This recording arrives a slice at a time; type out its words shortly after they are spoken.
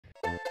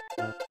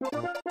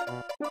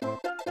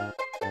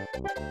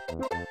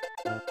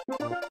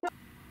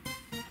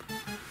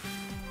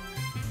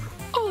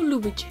Oh,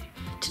 Luigi,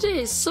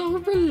 today is so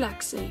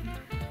relaxing.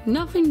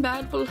 Nothing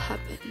bad will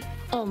happen.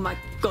 Oh my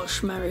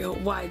gosh, Mario,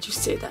 why'd you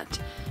say that?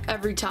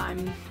 Every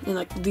time in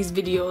like these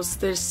videos,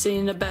 they're sitting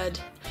in a bed,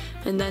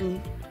 and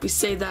then we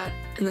say that,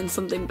 and then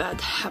something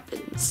bad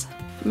happens.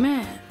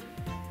 Man,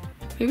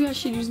 maybe I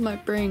should use my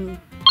brain.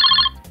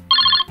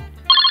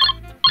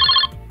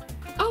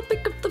 I'll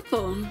pick up the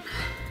phone.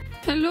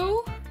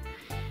 Hello?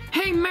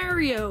 Hey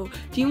Mario,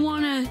 do you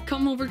want to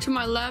come over to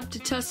my lab to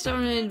test out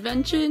an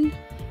invention?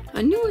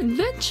 A new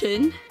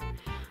invention?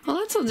 Oh,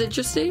 that sounds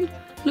interesting.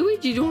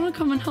 Luigi, do you want to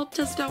come and help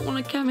test out one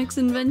of Kamek's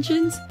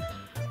inventions?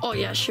 Oh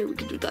yeah, sure, we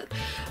can do that.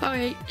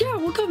 Alright, yeah,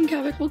 we'll come,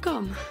 Kamek, we'll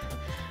come.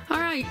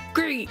 Alright,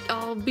 great,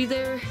 I'll be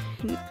there.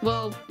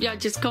 Well, yeah,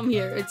 just come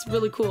here, it's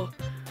really cool.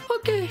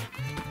 Okay.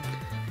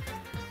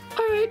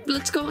 Alright,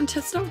 let's go and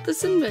test out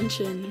this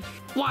invention.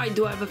 Why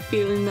do I have a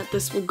feeling that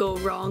this will go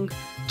wrong?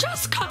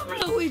 Just come,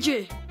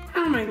 Luigi!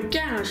 Oh my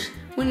gosh,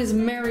 when is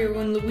Mario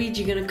and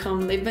Luigi gonna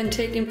come? They've been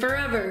taking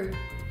forever.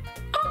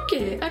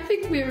 Okay, I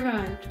think we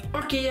arrived.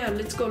 Okay, yeah,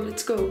 let's go,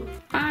 let's go.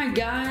 Hi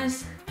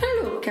guys.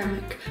 Hello,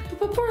 Kamek.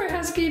 But before I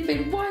ask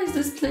anything, why does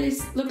this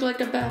place look like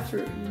a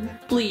bathroom?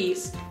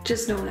 Please,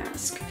 just don't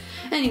ask.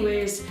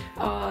 Anyways,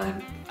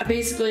 I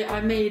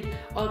made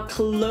a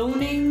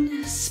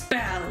cloning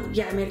spell.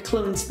 Yeah, I made a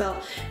clone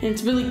spell. And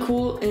it's really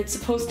cool, and it's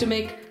supposed to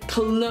make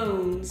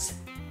clones.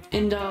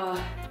 And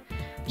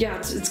yeah,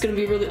 it's gonna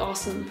be really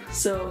awesome.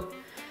 So,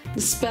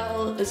 the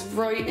spell is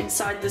right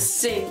inside the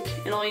sink,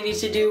 and all you need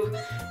to do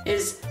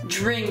is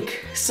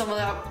drink some of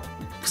that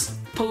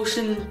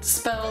potion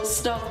spell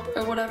stuff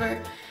or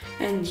whatever,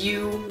 and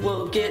you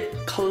will get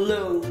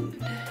cloned.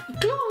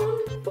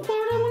 Clone? But why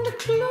would I want a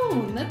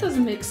clone? That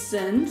doesn't make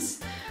sense.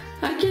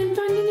 I can't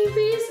find any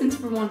reasons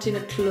for wanting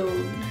a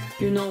clone.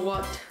 You know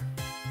what?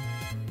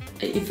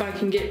 If I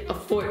can get a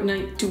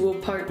Fortnite duo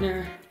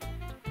partner,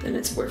 then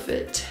it's worth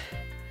it.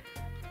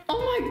 Oh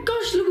my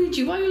gosh,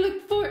 Luigi, why do you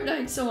like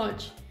Fortnite so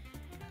much?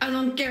 I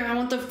don't care, I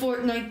want the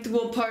Fortnite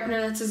duo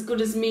partner that's as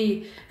good as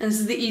me, and this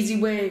is the easy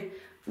way.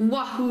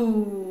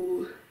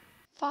 Wahoo!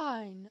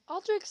 Fine,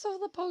 I'll drink some of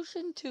the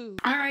potion too.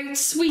 Alright,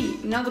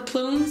 sweet. Now the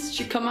clones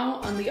should come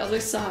out on the other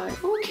side.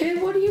 Okay,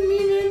 what do you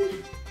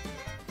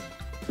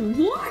mean?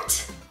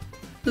 What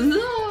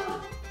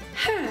the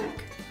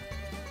heck?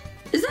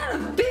 Is that a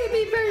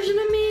baby version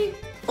of me?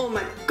 Oh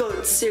my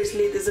god,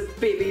 seriously, there's a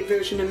baby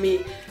version of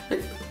me.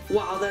 Like,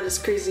 wow, that is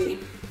crazy.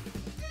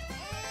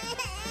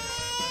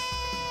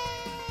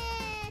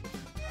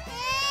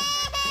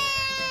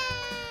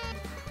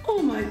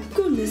 Oh my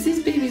goodness,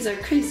 these babies are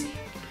crazy.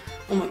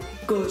 Oh my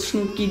god,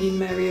 Snooki and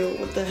Mario,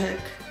 what the heck?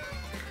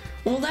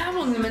 Well, that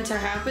wasn't meant to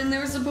happen. They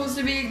were supposed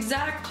to be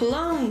exact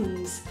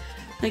clones.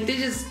 Like, they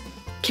just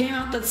came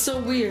out. That's so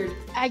weird.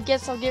 I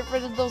guess I'll get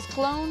rid of those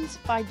clones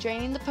by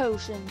draining the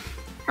potion.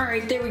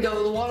 Alright, there we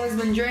go. The water's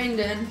been drained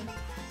in.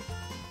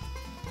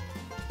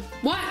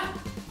 What?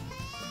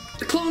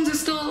 The clones are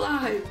still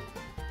alive.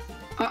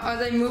 Are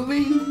they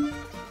moving?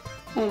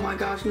 Oh my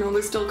gosh, no,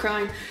 they're still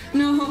crying.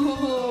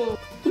 No!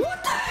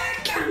 What the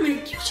heck,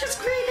 Kamek? You just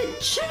created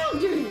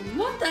children!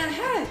 What the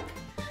heck?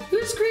 You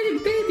just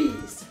created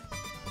babies!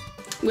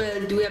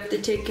 Well, do we have to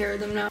take care of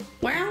them now?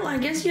 Well, I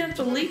guess you have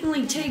to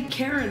legally take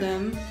care of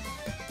them.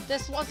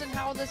 This wasn't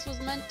how this was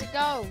meant to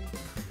go.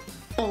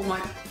 Oh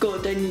my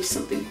god, I knew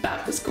something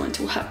bad was going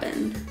to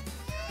happen.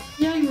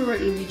 Yeah, you were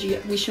right, Luigi.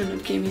 We shouldn't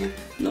have came here.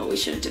 No, we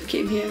shouldn't have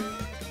came here.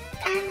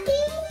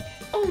 Daddy?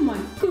 Oh my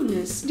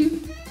goodness, do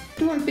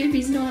our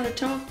babies know how to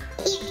talk?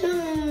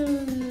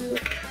 Hello,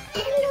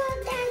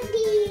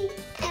 Daddy.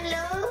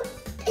 Hello?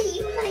 Are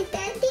you my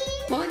daddy?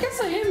 Well, I guess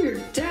I am your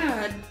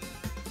dad,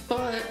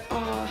 but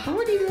how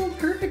would you know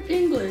perfect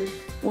English?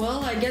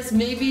 Well, I guess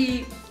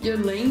maybe your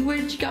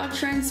language got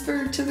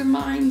transferred to their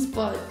minds,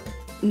 but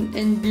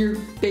and your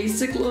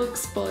basic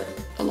looks, but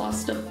a lot of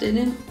stuff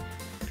didn't.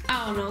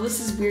 I don't know, this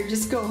is weird.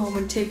 Just go home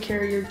and take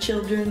care of your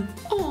children.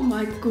 Oh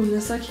my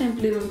goodness, I can't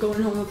believe I'm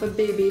going home with a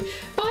baby.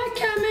 Bye,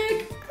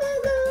 Kamek!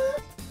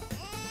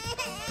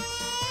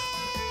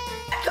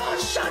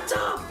 Gosh, shut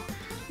up!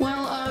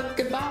 Well,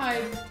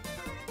 goodbye.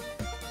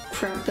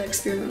 Crap, that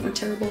experiment went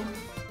terrible.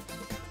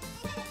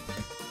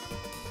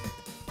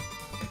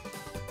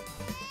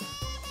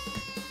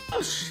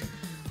 Gosh.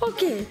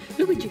 Okay,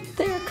 Luigi,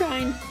 they are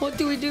crying. What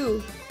do we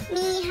do?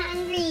 Me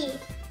hungry.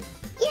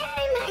 Yeah,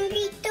 I'm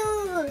hungry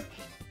too.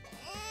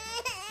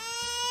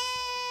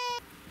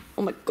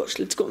 Oh my gosh,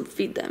 let's go and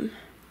feed them.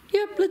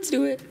 Yep, let's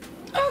do it.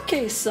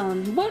 Okay,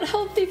 son, what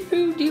healthy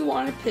food do you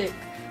want to pick?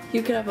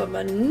 You could have a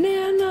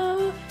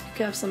banana, you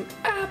could have some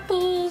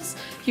apples,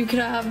 you could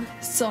have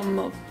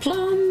some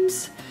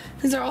plums.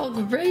 These are all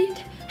great,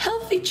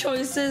 healthy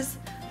choices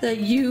that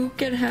you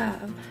can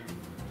have.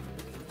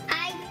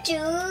 I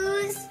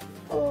choose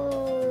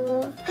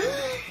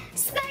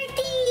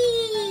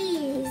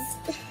Smarties.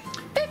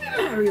 Baby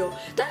Mario,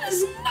 that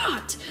is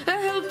not a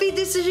healthy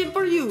decision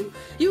for you.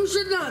 You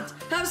should not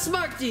have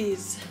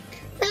Smarties.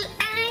 Well,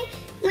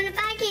 what if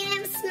I can't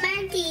have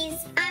Smarties?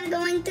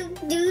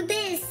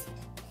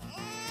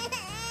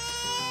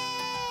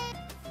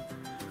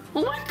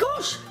 Oh my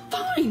gosh,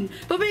 fine,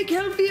 but make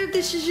healthier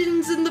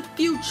decisions in the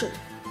future.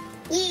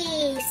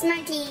 Yay,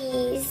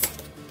 Smarties.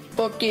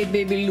 Okay,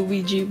 baby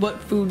Luigi,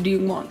 what food do you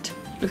want?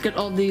 Look at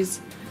all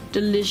these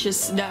delicious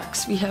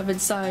snacks we have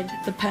inside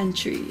the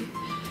pantry.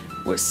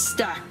 We're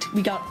stacked.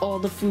 We got all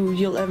the food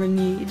you'll ever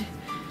need.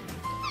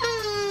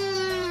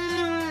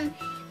 Oh,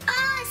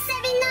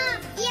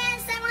 7-Up.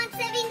 Yes, I want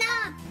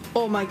 7-Up.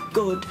 Oh my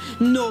god.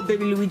 No,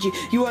 baby Luigi.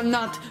 You are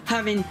not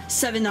having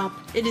 7-Up.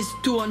 It is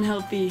too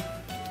unhealthy.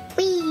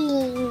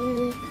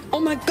 Whee. Oh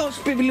my gosh,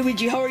 baby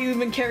Luigi. How are you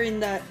even carrying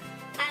that?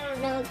 I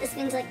don't know. This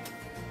thing's like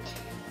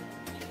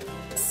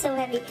so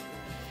heavy.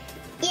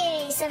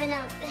 Yay,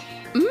 7-Up.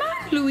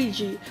 Man,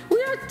 Luigi,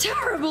 we are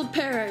terrible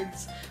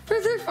parents. For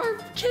our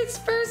kids'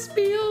 first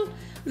meal,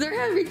 they're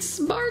having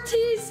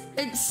Smarties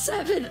and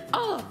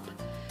 7-Up.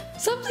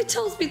 Something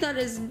tells me that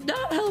is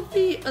not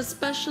healthy,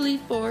 especially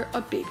for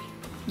a baby.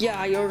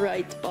 Yeah, you're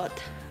right,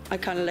 but I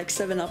kind of like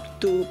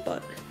 7-Up too,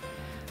 but...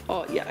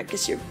 Oh yeah, I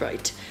guess you're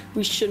right.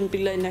 We shouldn't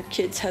be letting our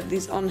kids have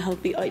these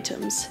unhealthy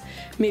items.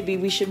 Maybe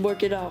we should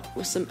work it out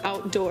with some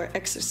outdoor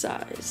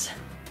exercise.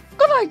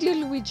 Good idea,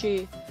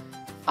 Luigi.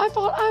 I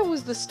thought I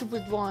was the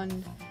stupid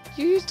one.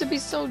 You used to be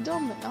so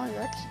dumb, but now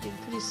you're actually being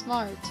pretty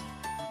smart.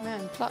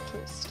 Man, plot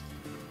twist.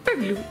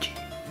 Baby Luigi,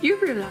 you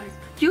realize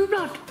you have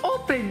not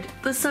opened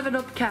the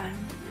 7-Up can.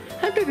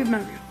 And baby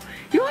Mario,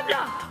 you have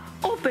not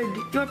opened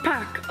your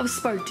pack of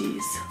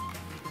Smarties.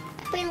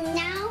 Well,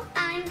 now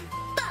I'm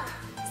full.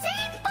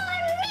 Same for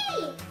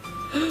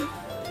me.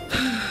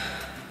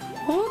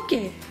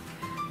 Okay,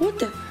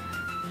 whatever.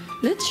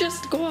 Let's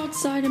just go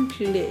outside and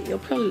play. You'll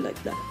probably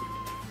like that.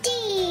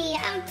 Gee,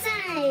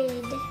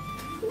 outside.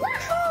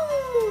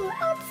 Woohoo!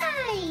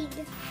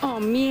 Outside. Oh,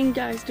 me and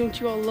guys, don't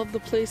you all love the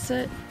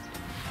playset?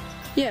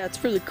 Yeah,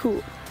 it's really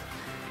cool.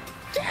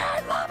 Yeah,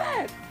 I love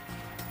it!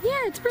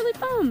 Yeah, it's really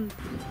fun.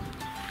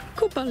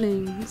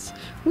 Koopalings,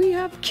 we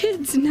have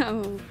kids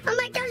now. Oh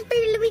my gosh,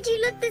 baby Luigi,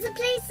 look, there's a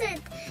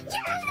playset.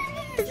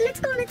 Yes! Let's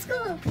go, let's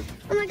go.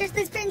 Oh my gosh,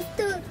 there's friends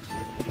too.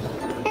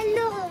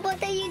 Hello,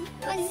 what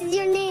is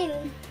your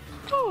name?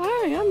 Oh,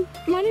 hi,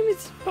 my name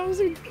is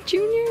Bowser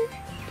Jr.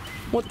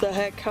 What the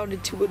heck, how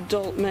did two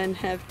adult men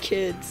have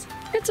kids?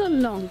 It's a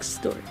long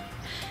story.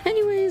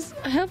 Anyways,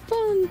 have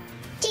fun.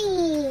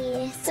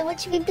 Gee, so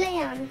what should we play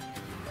on?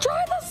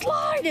 Try the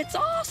slide, it's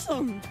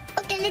awesome.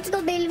 Okay, let's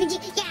go, baby Luigi.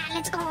 Yeah,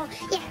 let's go.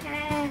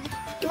 Yeah.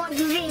 You want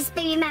to race,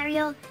 baby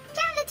Mario?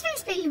 Yeah, let's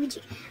race, baby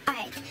Luigi. All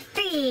right,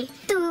 3,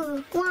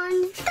 2, 1,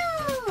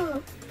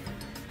 go!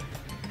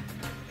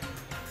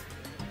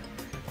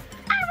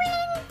 I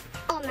win!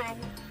 Oh man,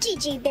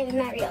 GG, baby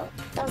Mario.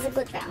 That was a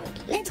good round.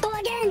 Let's go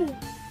again.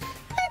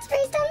 Let's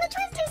race down the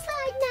twister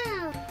slide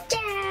now.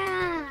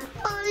 Yeah!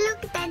 Oh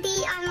look,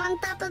 Daddy, I'm on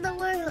top of the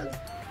world.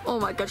 Oh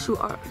my gosh, you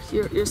are.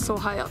 You're so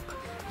high up.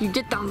 You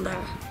get down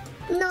there.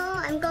 No,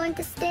 I'm going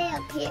to stay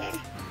up here.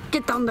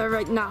 Get down there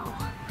right now.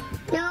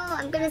 No,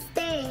 I'm gonna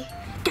stay.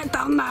 Get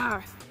down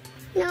there.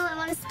 No, I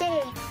want to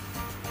stay.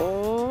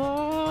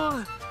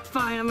 Oh,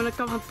 fine. I'm gonna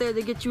come up there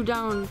to get you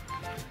down.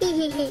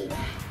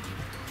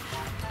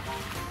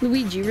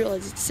 Luigi,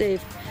 realize it's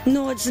safe.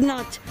 No, it's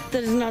not.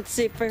 That is not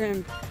safe for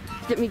him.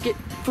 Let me get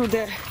through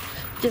there.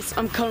 Yes,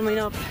 I'm coming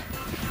up.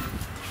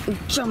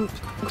 Jump,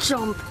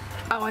 jump.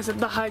 Oh, I said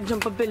the high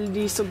jump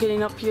ability, so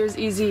getting up here is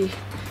easy.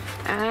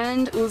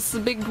 And it was the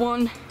big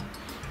one.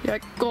 Here I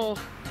go.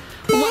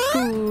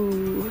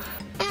 Wahoo!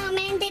 Oh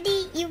man,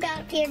 Daddy, you got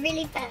up here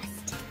really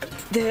fast.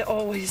 They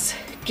always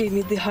gave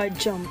me the high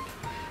jump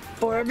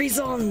for a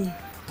reason.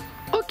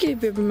 Okay,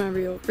 baby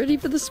Mario, ready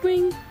for the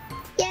swing?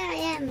 Yeah, I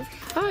am.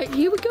 Alright,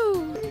 here we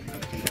go.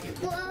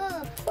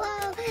 Whoa,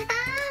 whoa,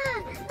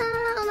 ah!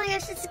 Oh my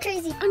gosh, this is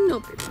crazy. I know,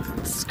 baby.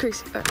 This is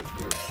crazy. Whee!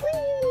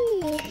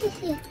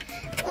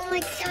 Oh my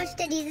gosh,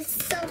 Daddy, this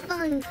is so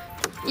fun.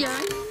 Yeah,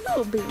 I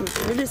know, baby.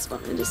 It is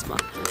fun. It is fun.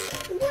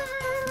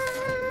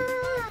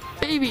 Wow.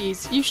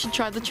 Babies, you should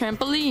try the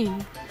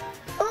trampoline.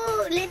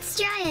 Oh, let's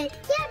try it.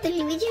 Yeah,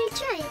 baby, we should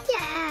try it.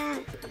 Yeah.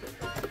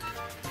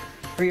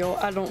 Rio,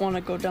 I don't want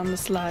to go down the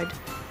slide.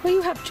 Well,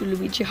 you have to,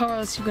 Luigi. How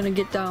else are you going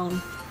to get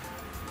down?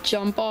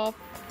 Jump off?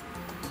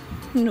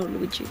 No,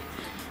 Luigi.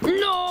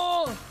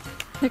 No!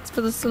 Next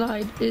for the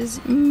slide is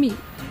me.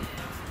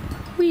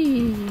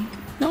 Whee!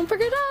 Don't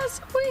forget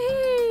us!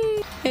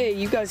 Whee! Hey,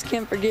 you guys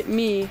can't forget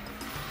me.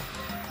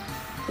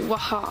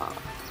 Waha!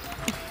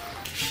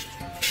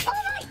 Oh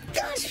my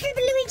gosh,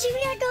 baby Luigi,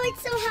 we are going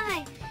so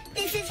high.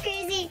 This is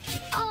crazy.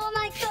 Oh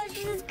my gosh,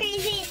 this is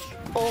crazy.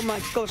 Oh my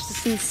gosh,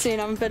 this is insane.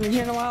 I haven't been in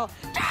here in a while.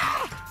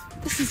 Ah!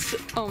 This is,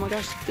 oh my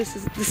gosh, this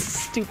is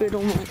stupid.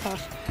 Oh my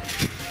gosh.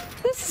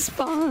 This is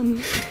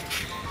fun.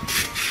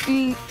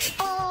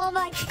 Oh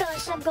my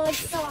gosh, I'm going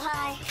so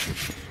high.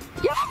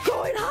 Yeah, I'm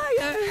going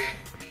higher.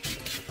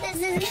 This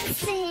is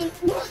insane.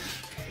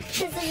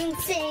 This is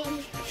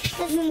insane. This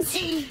is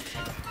insane.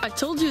 I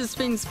told you this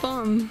thing's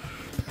fun.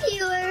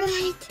 You were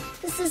right.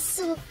 This is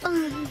so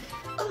fun.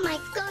 Oh my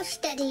gosh,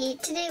 Daddy.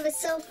 Today was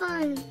so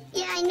fun.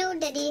 Yeah, I know,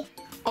 Daddy.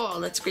 Oh,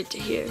 that's great to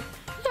hear.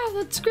 Yeah,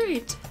 that's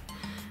great.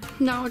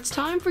 Now it's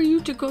time for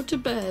you to go to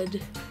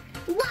bed.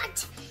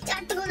 What? I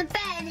have to go to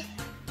bed.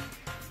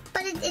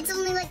 But it's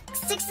only like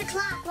 6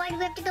 o'clock. Why do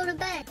we have to go to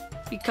bed?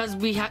 Because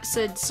we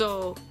said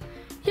so.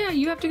 Yeah,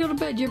 you have to go to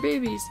bed. You're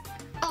babies.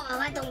 Oh,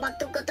 I don't want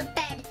to go to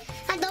bed.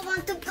 I don't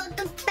want to go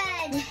to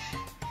bed. Can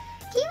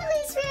you at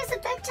least read us a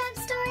bedtime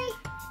story?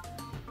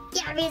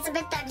 Yeah, read us a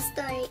bedtime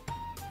story.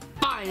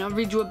 Fine, I'll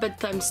read you a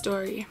bedtime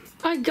story.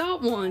 I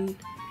got one.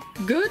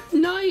 Good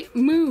night,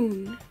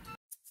 moon.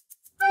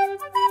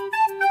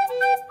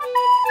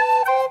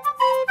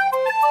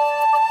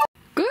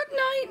 Good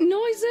night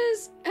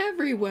noises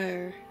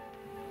everywhere.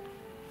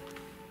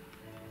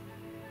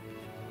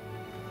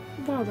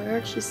 Wow, they're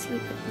actually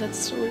sleeping. That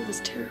story was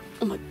terrible.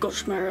 Oh my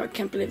gosh, Mario, I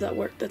can't believe that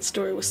worked. That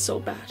story was so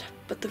bad.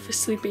 But they're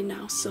sleeping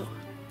now, so...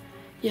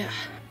 yeah.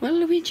 Well,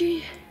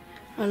 Luigi,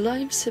 our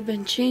lives have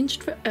been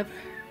changed forever.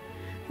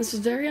 This was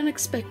very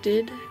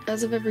unexpected,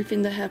 as of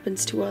everything that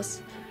happens to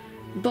us.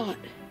 But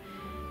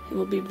it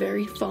will be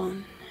very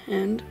fun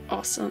and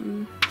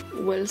awesome.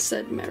 Well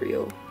said,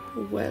 Mario.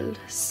 Well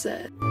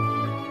said.